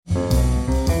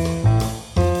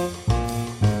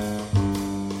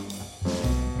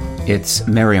It's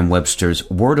Merriam-Webster's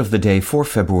Word of the Day for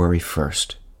February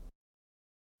 1st.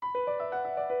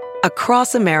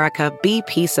 Across America,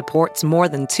 BP supports more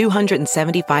than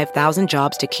 275,000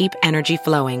 jobs to keep energy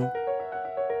flowing.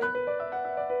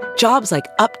 Jobs like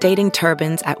updating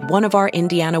turbines at one of our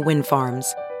Indiana wind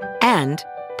farms and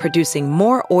producing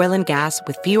more oil and gas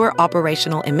with fewer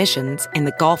operational emissions in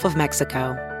the Gulf of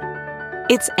Mexico.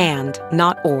 It's and,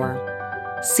 not or.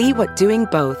 See what doing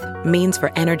both means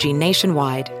for energy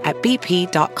nationwide at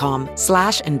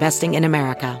bp.com/investing in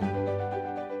America.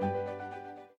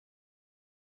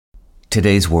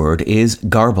 Today's word is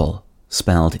garble,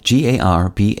 spelled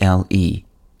G-A-R-B-L-E.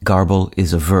 Garble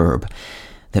is a verb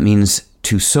that means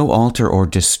to so alter or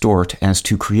distort as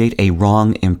to create a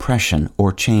wrong impression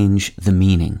or change the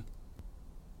meaning.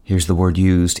 Here's the word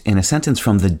used in a sentence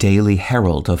from the Daily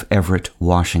Herald of Everett,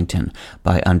 Washington,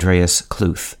 by Andreas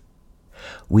Kluth.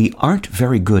 We aren't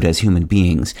very good as human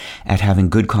beings at having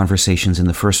good conversations in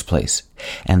the first place,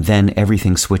 and then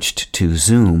everything switched to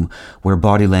Zoom, where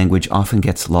body language often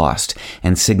gets lost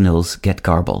and signals get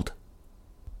garbled.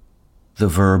 The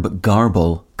verb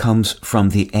garble comes from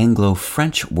the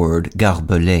Anglo-French word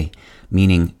garbeler,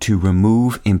 meaning to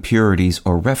remove impurities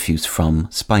or refuse from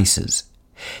spices.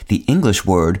 The English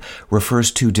word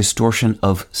refers to distortion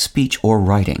of speech or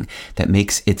writing that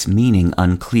makes its meaning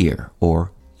unclear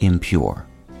or impure.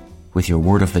 With your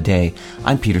Word of the Day,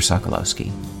 I'm Peter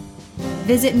Sokolowski.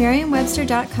 Visit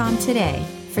Merriam-Webster.com today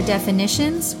for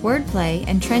definitions, wordplay,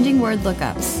 and trending word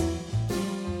lookups.